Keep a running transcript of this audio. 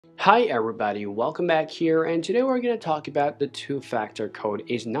Hi everybody, welcome back here, and today we're going to talk about the two-factor code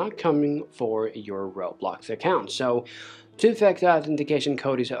is not coming for your Roblox account. So two-factor authentication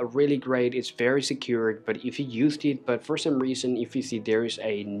code is really great, it's very secure, but if you used it, but for some reason if you see there is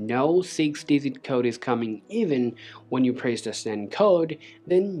a no 6-digit code is coming even when you press the send code,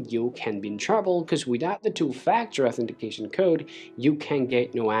 then you can be in trouble, because without the two-factor authentication code you can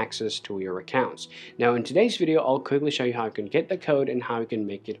get no access to your accounts. Now in today's video I'll quickly show you how you can get the code and how you can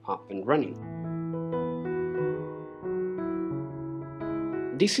make it up and running.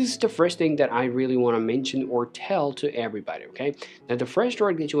 This is the first thing that I really want to mention or tell to everybody, okay? Now the first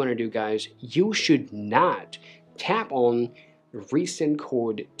work that you want to do, guys, you should not tap on resend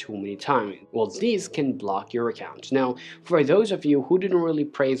code too many times. Well, this can block your account. Now, for those of you who didn't really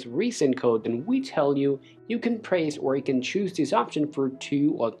praise resend code, then we tell you you can praise or you can choose this option for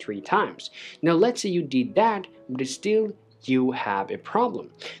 2 or 3 times. Now, let's say you did that, but still you have a problem.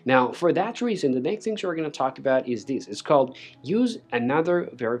 Now, for that reason, the next thing we're going to talk about is this. It's called use another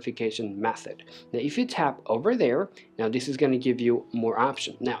verification method. Now, if you tap over there, now this is going to give you more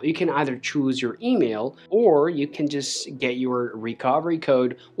options. Now, you can either choose your email or you can just get your recovery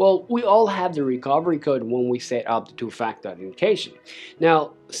code. Well, we all have the recovery code when we set up the two-factor authentication.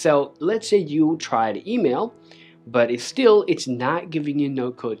 Now, so let's say you tried email, but it's not giving you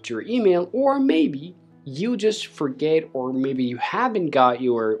no code to your email, or maybe you just forget, or maybe you haven't got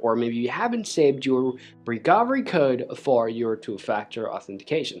or maybe you haven't saved your recovery code for your two-factor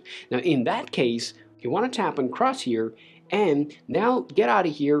authentication. Now in that case, you want to tap on cross here and now get out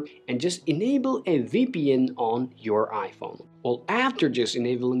of here and just enable a VPN on your iPhone. Well, after just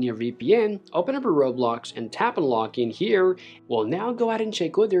enabling your VPN, open up a Roblox and tap on login here. Well, now go ahead and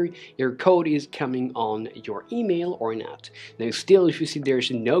check whether your code is coming on your email or not. Now still, if you see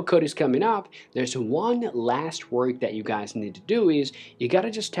there's no code is coming up, there's one last work that you guys need to do is you gotta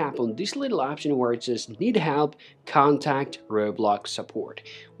just tap on this little option where it says need help, contact Roblox support.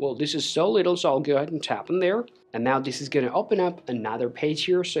 Well, this is so little, so I'll go ahead and tap on there. And now this is going to open up another page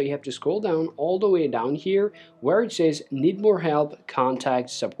here, so you have to scroll down all the way down here where it says need more help, contact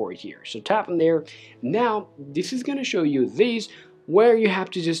support here. So tap on there. Now this is going to show you this where you have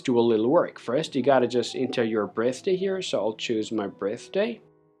to just do a little work. First you got to just enter your birthday here, so I'll choose my birthday.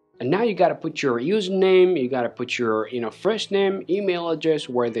 And now you got to put your username, you got to put your first name, email address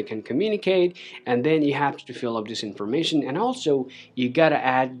where they can communicate, and then you have to fill up this information, and also you got to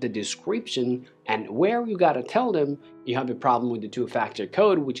add the description and where you got to tell them you have a problem with the two-factor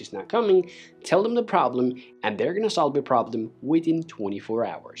code which is not coming. Tell them the problem and they're going to solve the problem within 24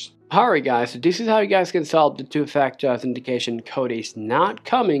 hours. Alright guys, so this is how you guys can solve the two-factor authentication code is not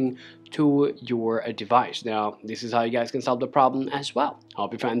coming to your device. Now, this is how you guys can solve the problem as well. I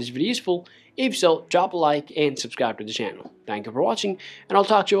hope you found this video useful. If so, drop a like and subscribe to the channel. Thank you for watching, and I'll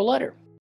talk to you later.